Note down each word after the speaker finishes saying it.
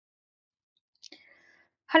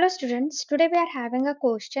Hello students, today we are having a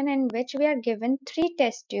question in which we are given three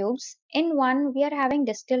test tubes. In one we are having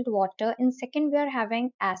distilled water, in second we are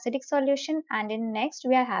having acidic solution, and in next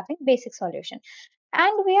we are having basic solution.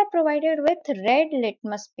 And we are provided with red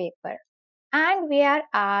litmus paper. And we are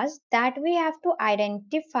asked that we have to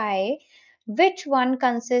identify which one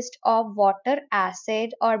consists of water,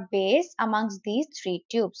 acid or base amongst these three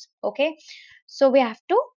tubes. Okay, so we have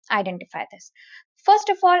to identify this. First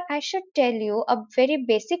of all, I should tell you a very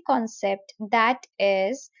basic concept, that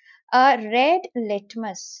is a red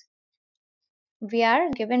litmus. We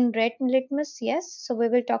are given red litmus, yes, so we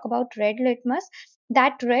will talk about red litmus.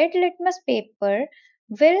 That red litmus paper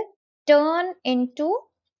will turn into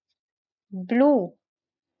blue.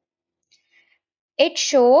 It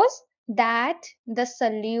shows that the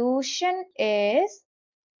solution is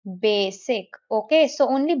basic. Okay, so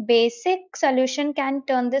only basic solution can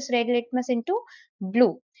turn this red litmus into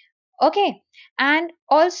blue. Okay, and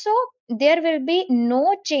also there will be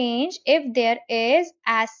no change if there is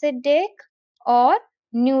acidic or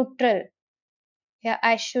neutral. Yeah,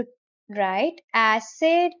 I should write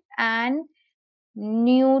acid and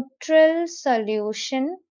neutral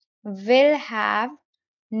solution will have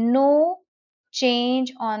no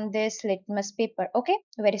change on this litmus paper. Okay,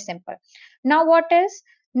 very simple. Now what else?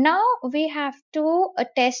 Now we have to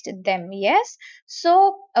test them. Yes,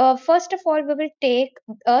 so first of all we will take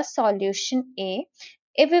a solution A.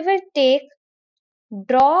 If we will take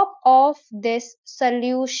drop of this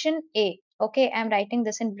solution A, okay, I'm writing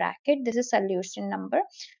this in bracket, this is solution number.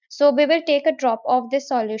 So we will take a drop of this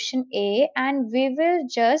solution A and we will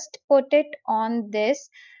just put it on this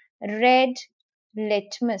red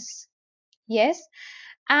litmus. Yes,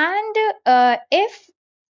 and if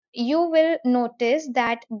you will notice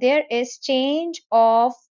that there is change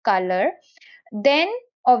of color, then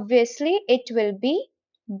obviously it will be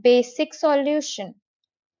basic solution.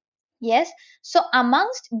 Yes, so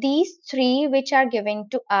amongst these three which are given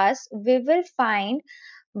to us, we will find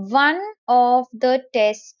one of the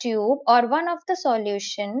test tube or one of the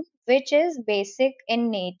solution which is basic in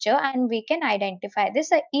nature, and we can identify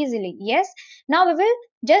this easily. Yes, now we will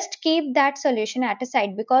just keep that solution at a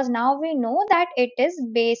side because now we know that it is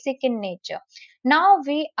basic in nature. Now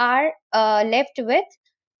we are left with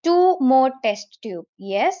two more test tube.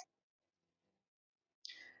 Yes,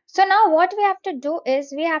 so now what we have to do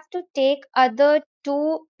is we have to take other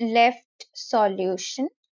two left solution.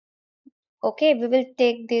 Okay, we will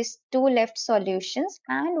take these two left solutions,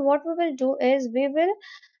 and what we will do is we will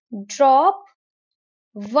drop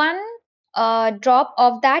one drop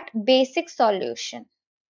of that basic solution.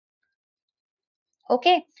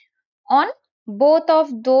 Okay, on both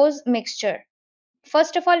of those mixture.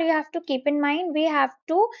 First of all, you have to keep in mind we have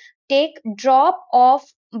to take drop of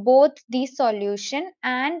both the solution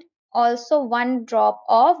and also one drop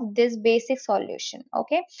of this basic solution.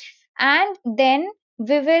 Okay, and then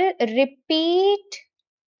we will repeat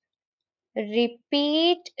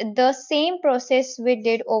the same process we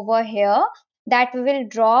did over here, that we will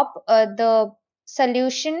drop the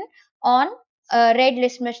solution on red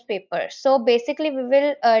litmus paper. So basically we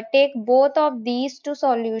will take both of these two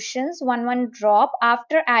solutions, one drop,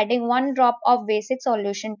 after adding one drop of basic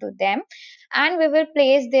solution to them, and we will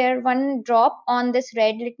place their one drop on this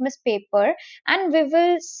red litmus paper, and we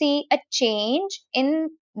will see a change in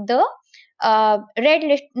the red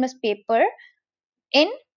litmus paper in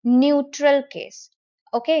neutral case.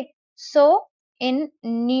 Okay, so in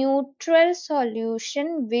neutral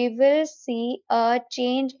solution we will see a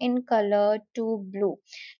change in color to blue,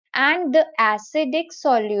 and the acidic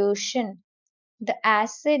solution, the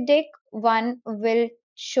acidic one will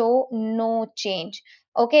show no change.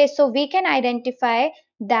 Okay, so we can identify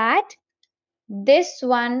that this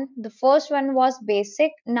one, the first one was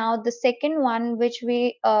basic, now the second one which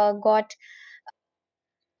we got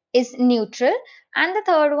is neutral, and the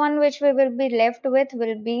third one which we will be left with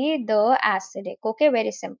will be the acidic. Okay,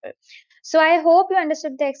 very simple. So I hope you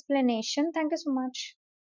understood the explanation. Thank you so much.